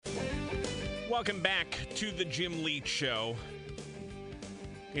Welcome back to the Jim Leach Show.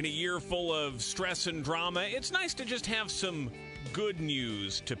 In a year full of stress and drama, it's nice to just have some good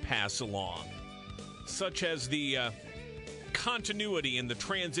news to pass along, such as the continuity in the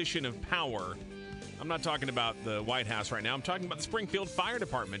transition of power. I'm not talking about the White House right now. I'm talking about the Springfield Fire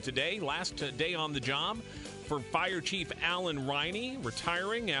Department. Today, last day on the job for Fire Chief Alan Riney,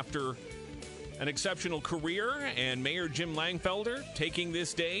 retiring after an exceptional career, and Mayor Jim Langfelder taking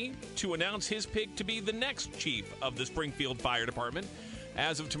this day to announce his pick to be the next chief of the Springfield Fire Department.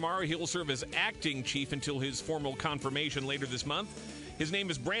 As of tomorrow, he'll serve as acting chief until his formal confirmation later this month. His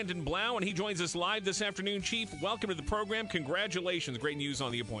name is Brandon Blough, and he joins us live this afternoon. Chief, welcome to the program. Congratulations. Great news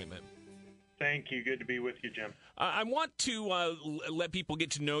on the appointment. Thank you. Good to be with you, Jim. I want to let people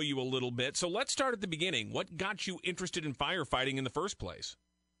get to know you a little bit. So let's start at the beginning. What got you interested in firefighting in the first place?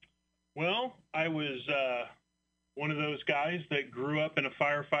 Well, I was one of those guys that grew up in a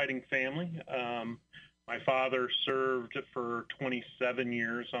firefighting family. My father served for 27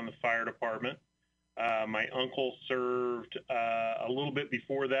 years on the fire department. My uncle served a little bit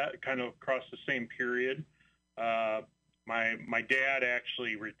before that, kind of across the same period. My dad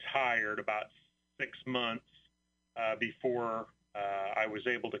actually retired about 6 months before I was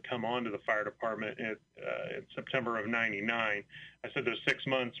able to come onto the fire department in September of '99. I said those 6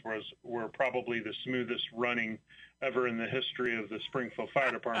 months were probably the smoothest running ever in the history of the Springfield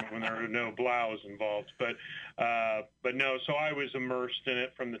Fire Department when there were no Bloughs involved. But no, so I was immersed in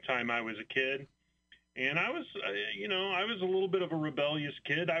it from the time I was a kid. And I was a little bit of a rebellious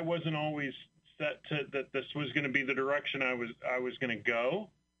kid. I wasn't always set to that this was going to be the direction I was going to go.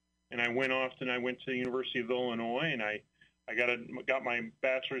 And I went off and I went to the University of Illinois, and I got my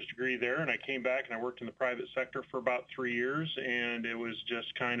bachelor's degree there, and I came back and I worked in the private sector for about 3 years, and it was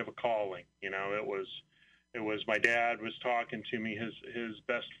just kind of a calling. It was my dad was talking to me, his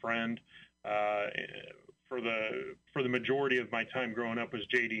best friend for the majority of my time growing up was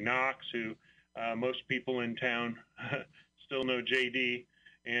J.D. Knox, who most people in town still know J.D.,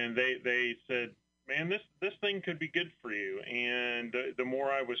 and they said, man, this thing could be good for you. And the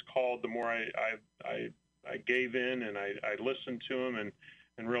more I was called, the more I gave in, and I listened to him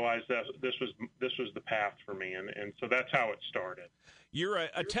and realized that this was the path for me. And so that's how it started. You're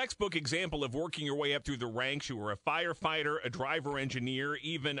a textbook example of working your way up through the ranks. You were a firefighter, a driver engineer,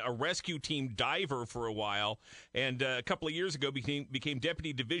 even a rescue team diver for a while, and a couple of years ago became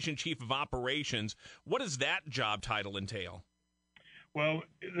Deputy Division Chief of Operations. What does that job title entail? Well,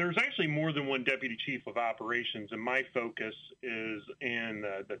 there's actually more than one Deputy Chief of Operations, and my focus is in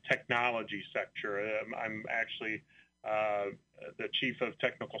the technology sector. I'm actually the Chief of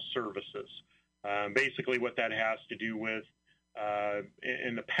Technical Services. Basically what that has to do with,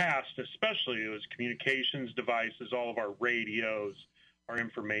 in the past especially, it was communications devices, all of our radios, our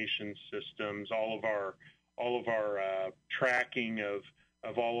information systems, all of our tracking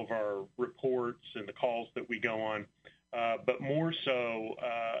of all of our reports and the calls that we go on. But more so,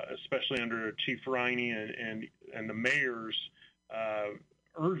 especially under Chief Riney and the mayor's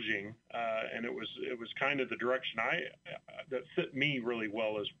urging, and it was kind of the direction that fit me really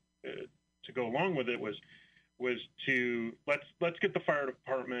well as to go along with it was to let's get the fire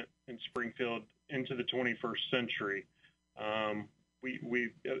department in Springfield into the 21st century.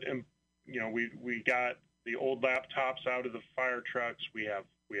 We got the old laptops out of the fire trucks. We have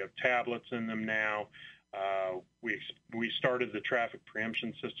tablets in them now. We started the traffic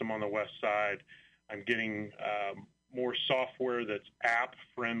preemption system on the west side. I'm getting more software that's app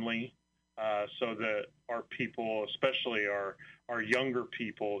friendly, so that our people, especially our younger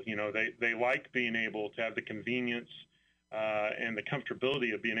people, they like being able to have the convenience and the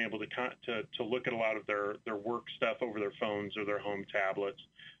comfortability of being able to look at a lot of their work stuff over their phones or their home tablets.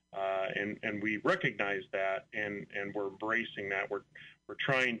 And we recognize that, and we're embracing that. We're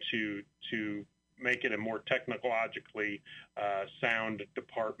trying to make it a more technologically sound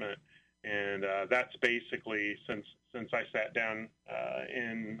department, and that's basically since I sat down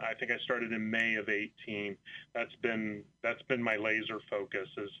I think I started in May of 2018. That's been my laser focus.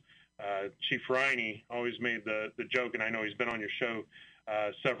 As Chief Riney always made the joke, and I know he's been on your show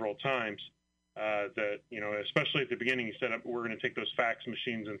several times, that especially at the beginning, he said we're going to take those fax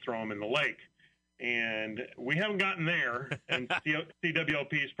machines and throw them in the lake. And we haven't gotten there, and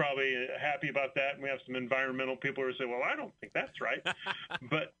CWLP is probably happy about that. And we have some environmental people who say, "Well, I don't think that's right,"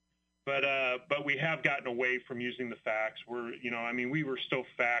 but we have gotten away from using the fax. We were still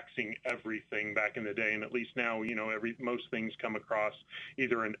faxing everything back in the day, and at least now, most things come across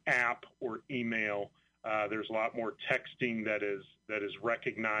either an app or email. There's a lot more texting that is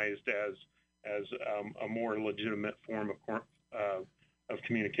recognized as a more legitimate form of of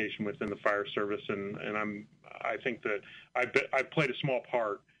communication within the fire service, and I think that I've played a small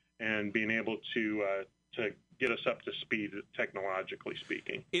part in being able to get us up to speed, technologically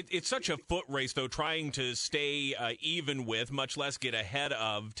speaking. It's such a foot race, though, trying to stay even with, much less get ahead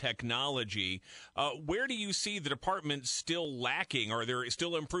of technology. Where do you see the department still lacking? Are there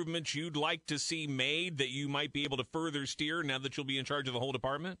still improvements you'd like to see made that you might be able to further steer now that you'll be in charge of the whole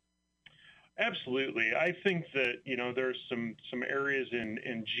department? Absolutely. I think that, there's some areas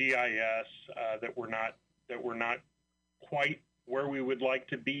in GIS that we're not quite where we would like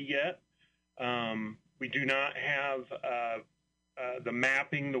to be yet. We do not have the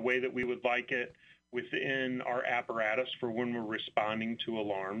mapping the way that we would like it within our apparatus for when we're responding to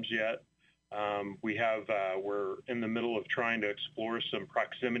alarms yet. We're in the middle of trying to explore some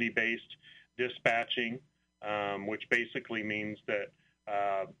proximity-based dispatching, which basically means that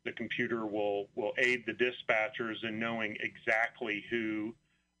the computer will aid the dispatchers in knowing exactly who,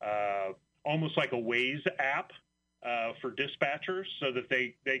 almost like a Waze app, for dispatchers, so that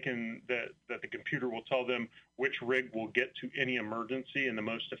that the computer will tell them which rig will get to any emergency in the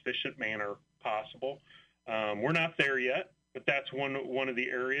most efficient manner possible. We're not there yet, but that's one of the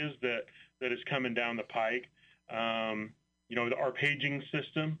areas that is coming down the pike. Our paging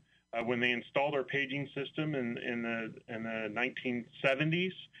system, when they installed our paging system in the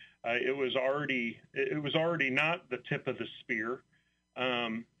 1970s, it was already not the tip of the spear.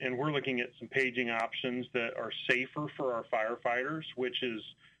 And we're looking at some paging options that are safer for our firefighters, which is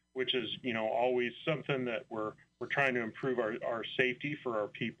always something that we're trying to improve our safety for our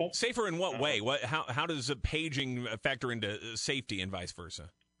people. Safer in what way? How does a paging factor into safety and vice versa?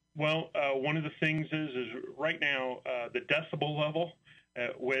 Well, one of the things is right now the decibel level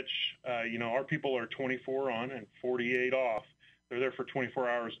at which our people are 24 on and 48 off. They're there for 24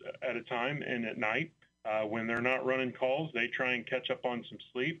 hours at a time, and at night. When they're not running calls, they try and catch up on some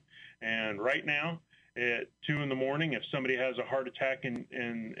sleep. And right now, at 2 in the morning, if somebody has a heart attack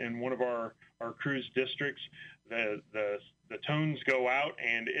in one of our cruise districts, the tones go out,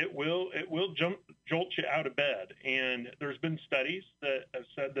 and it will jolt you out of bed. And there's been studies that have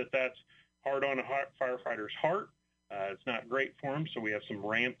said that that's hard on a firefighter's heart. It's not great for them, so we have some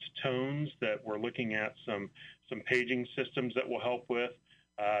ramped tones that we're looking at some paging systems that will help with.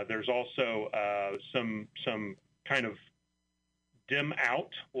 There's also some kind of dim out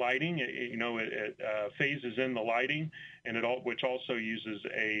lighting. It phases in the lighting, and which also uses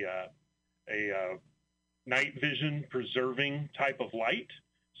a night vision preserving type of light,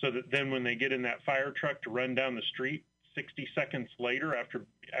 so that then when they get in that fire truck to run down the street 60 seconds later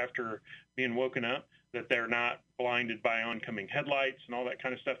after being woken up, that they're not blinded by oncoming headlights and all that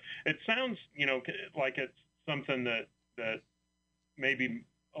kind of stuff. It sounds like it's something that maybe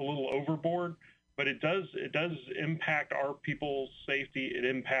a little overboard, but it does impact our people's safety. It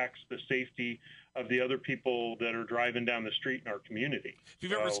impacts the safety of the other people that are driving down the street in our community. If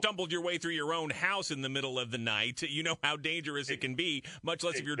you've ever stumbled your way through your own house in the middle of the night, you know how dangerous it can be, much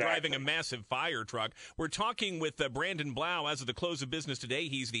less if you're driving a massive fire truck. We're talking with Brandon Blough as of the close of business today.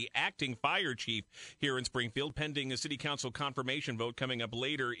 He's the acting fire chief here in Springfield, pending a city council confirmation vote coming up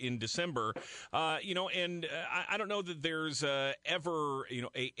later in December. I don't know that there's ever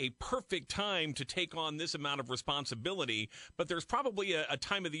a perfect time to take on this amount of responsibility, but there's probably a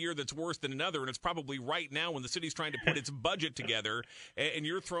time of the year that's worse than another, and it's probably right now when the city's trying to put its budget together, and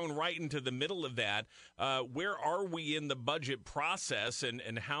you're thrown right into the middle of that. Where are we in the budget process,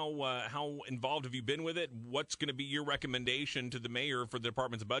 and how involved have you been with it? What's going to be your recommendation to the mayor for the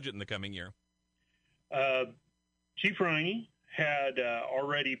department's budget in the coming year? Chief Riney had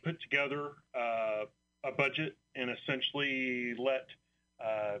already put together a budget and essentially let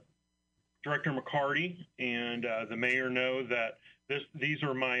Director McCarty and the mayor know that these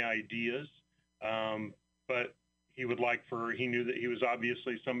are my ideas. But he knew that he was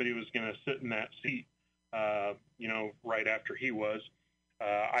obviously somebody who was going to sit in that seat, right after he was.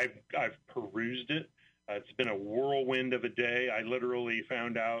 I've perused it. It's been a whirlwind of a day. I literally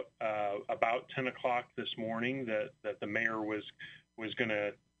found out about 10 o'clock this morning that the mayor was going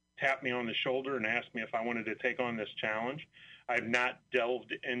to tap me on the shoulder and ask me if I wanted to take on this challenge. I've not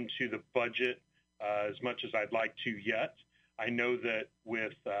delved into the budget as much as I'd like to yet. I know that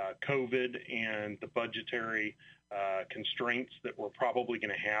with COVID and the budgetary constraints that we're probably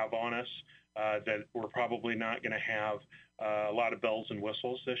going to have on us, that we're probably not going to have a lot of bells and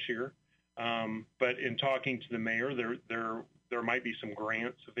whistles this year. But in talking to the mayor, there might be some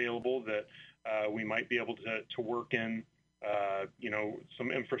grants available that we might be able to work in,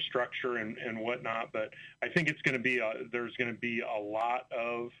 some infrastructure and whatnot. But I think it's going to be there's going to be a lot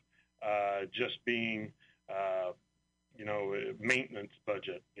of just being maintenance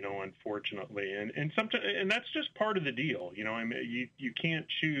budget, unfortunately, and sometimes, and that's just part of the deal. I mean, you can't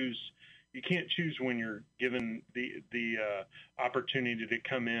choose. You can't choose when you're given the opportunity to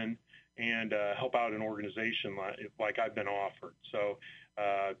come in and help out an organization like I've been offered. So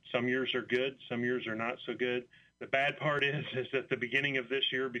some years are good, some years are not so good. The bad part is at the beginning of this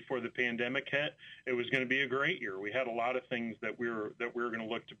year, before the pandemic hit, it was going to be a great year. We had a lot of things that we were going to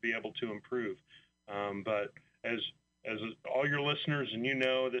look to be able to improve. But as all your listeners and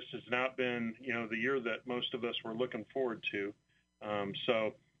this has not been the year that most of us were looking forward to.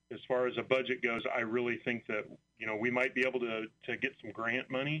 So as far as a budget goes, I really think that we might be able to get some grant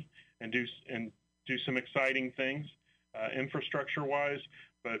money and do some exciting things infrastructure wise.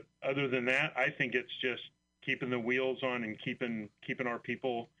 But other than that, I think it's just keeping the wheels on and keeping our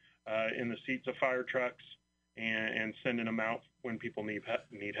people in the seats of fire trucks and sending them out when people need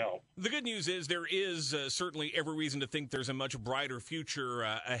help. The good news is there is certainly every reason to think there's a much brighter future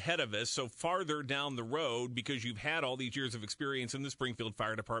ahead of us. So farther down the road, because you've had all these years of experience in the Springfield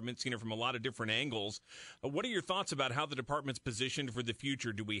Fire Department, seen it from a lot of different angles, what are your thoughts about how the department's positioned for the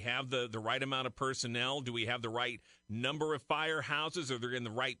future? Do we have the right amount of personnel? Do we have the right number of firehouses? Are they in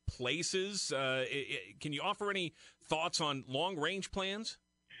the right places? Can you offer any thoughts on long-range plans?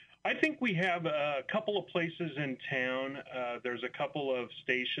 I think we have a couple of places in town. There's a couple of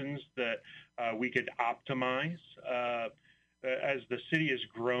stations that we could optimize. As the city has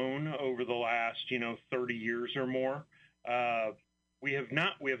grown over the last, 30 years or more, we have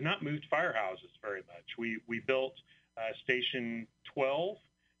not moved firehouses very much. We built Station 12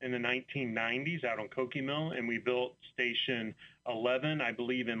 in the 1990s out on Cokie Mill, and we built Station 11, I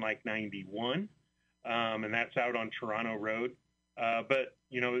believe, in like 91, and that's out on Toronto Road. But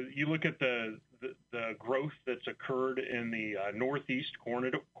you look at the growth that's occurred in the northeast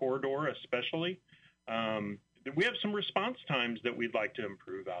corridor, especially. We have some response times that we'd like to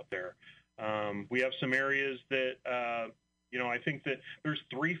improve out there. We have some areas that I think that there's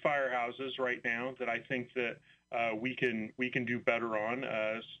 3 firehouses right now that I think that we can do better on.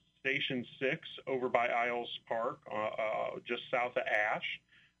 Station 6 over by Isles Park, just south of Ash,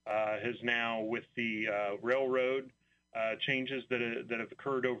 has now, with the railroad changes that have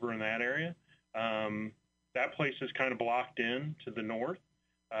occurred over in that area. That place is kind of blocked in to the north.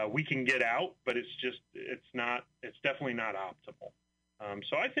 We can get out, but it's definitely not optimal.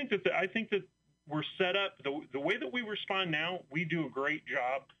 So I think that we're set up the way that we respond now. We do a great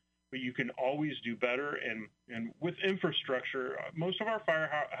job, but you can always do better. And with infrastructure, most of our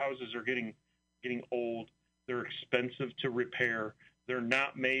firehouses are getting old. They're expensive to repair. They're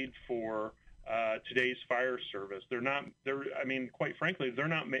not made for today's fire service. Quite frankly, they're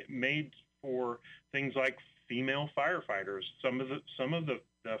not made for things like female firefighters. Some of the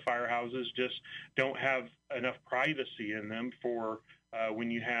firehouses just don't have enough privacy in them for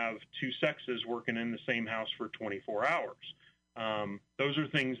when you have 2 sexes working in the same house for 24 hours. Those are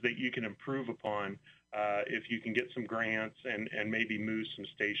things that you can improve upon if you can get some grants and maybe move some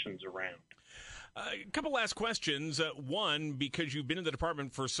stations around. A couple last questions. One, because you've been in the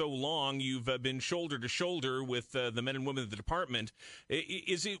department for so long, you've been shoulder to shoulder with the men and women of the department.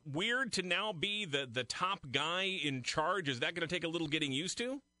 Is it weird to now be the top guy in charge? Is that going to take a little getting used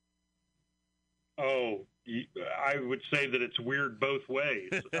to? Oh, I would say that it's weird both ways.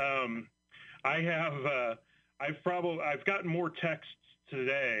 I've gotten more texts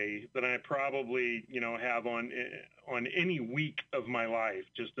today than I probably have on any week of my life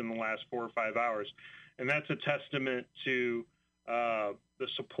just in the last 4 or 5 hours, and that's a testament to the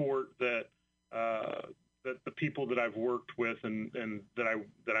support that the people that I've worked with and that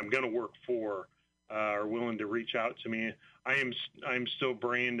I'm going to work for are willing to reach out to me. I'm still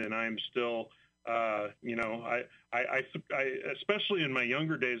Brandon. I'm still I especially in my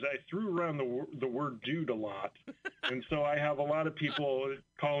younger days, I threw around the word dude a lot. And so I have a lot of people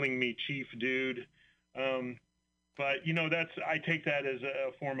calling me Chief Dude. But I take that as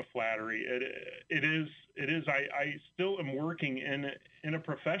a form of flattery. It is. I still am working in a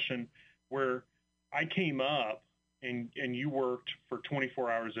profession where I came up and you worked for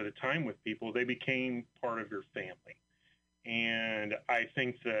 24 hours at a time with people. They became part of your family. And I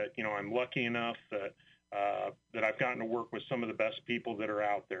think that, I'm lucky enough that I've gotten to work with some of the best people that are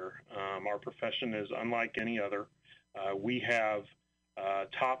out there. Our profession is unlike any other. We have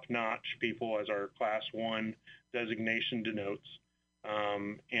top-notch people, as our Class 1 designation denotes.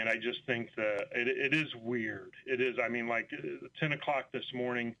 And I just think that it is weird. It is. 10 o'clock this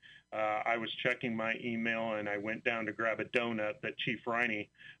morning, I was checking my email, and I went down to grab a donut that Chief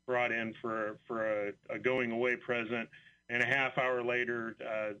Riney brought in for a going-away present. And a half hour later,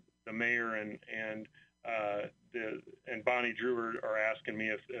 the mayor and and Bonnie Drew are asking me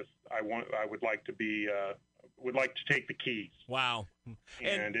if I would like to take the keys. Wow.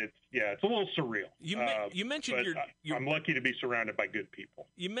 And it's a little surreal. You mentioned I'm lucky to be surrounded by good people.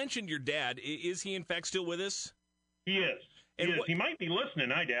 You mentioned your dad. Is he in fact still with us? He is. He might be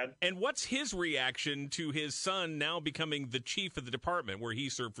listening. Hi, Dad. And what's his reaction to his son now becoming the chief of the department where he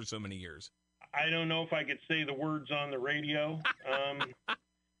served for so many years? I don't know if I could say the words on the radio. I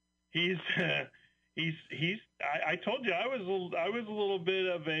told you I was a little bit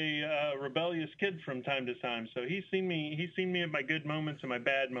of a rebellious kid from time to time. So he's seen me in my good moments and my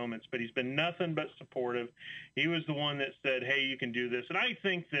bad moments, but he's been nothing but supportive. He was the one that said, "Hey, you can do this." And I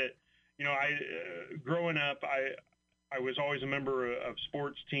think that, growing up, I was always a member of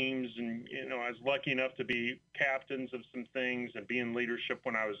sports teams, and I was lucky enough to be captains of some things and be in leadership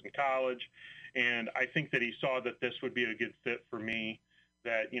when I was in college. And I think that he saw that this would be a good fit for me.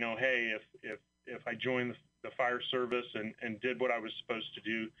 That hey, if I joined the fire service and did what I was supposed to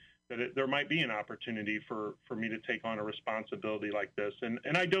do, that there might be an opportunity for me to take on a responsibility like this.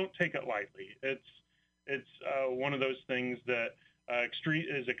 And I don't take it lightly. It's one of those things that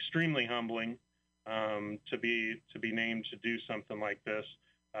is extremely humbling. To be named to do something like this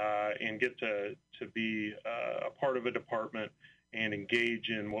and get to be a part of a department and engage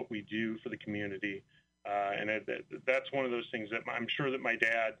in what we do for the community. And that's one of those things that I'm sure that my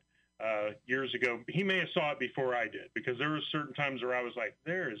dad years ago, he may have saw it before I did, because there were certain times where I was like,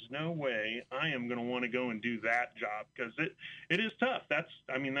 there is no way I am going to want to go and do that job, because it is tough.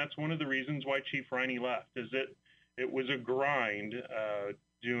 That's one of the reasons why Chief Riney left, is it was a grind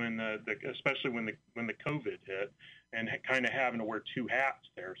doing especially when the COVID hit, and kind of having to wear two hats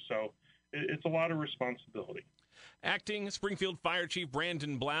there. So it's a lot of responsibility. Acting Springfield Fire Chief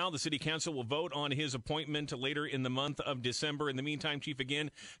Brandon Blough, the City Council will vote on his appointment later in the month of December. In the meantime, Chief, again,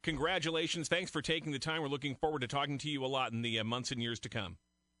 congratulations. Thanks for taking the time. We're looking forward to talking to you a lot in the months and years to come.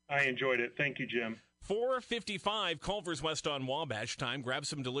 I enjoyed it. Thank you, Jim. 4:55, Culver's West on Wabash time. Grab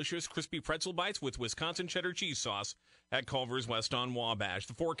some delicious crispy pretzel bites with Wisconsin cheddar cheese sauce at Culver's West on Wabash.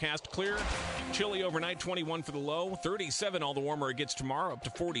 The forecast clear, chilly overnight, 21 for the low, 37 all the warmer it gets tomorrow, up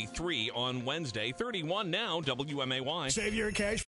to 43 on Wednesday, 31 now, WMAY. Save your cash.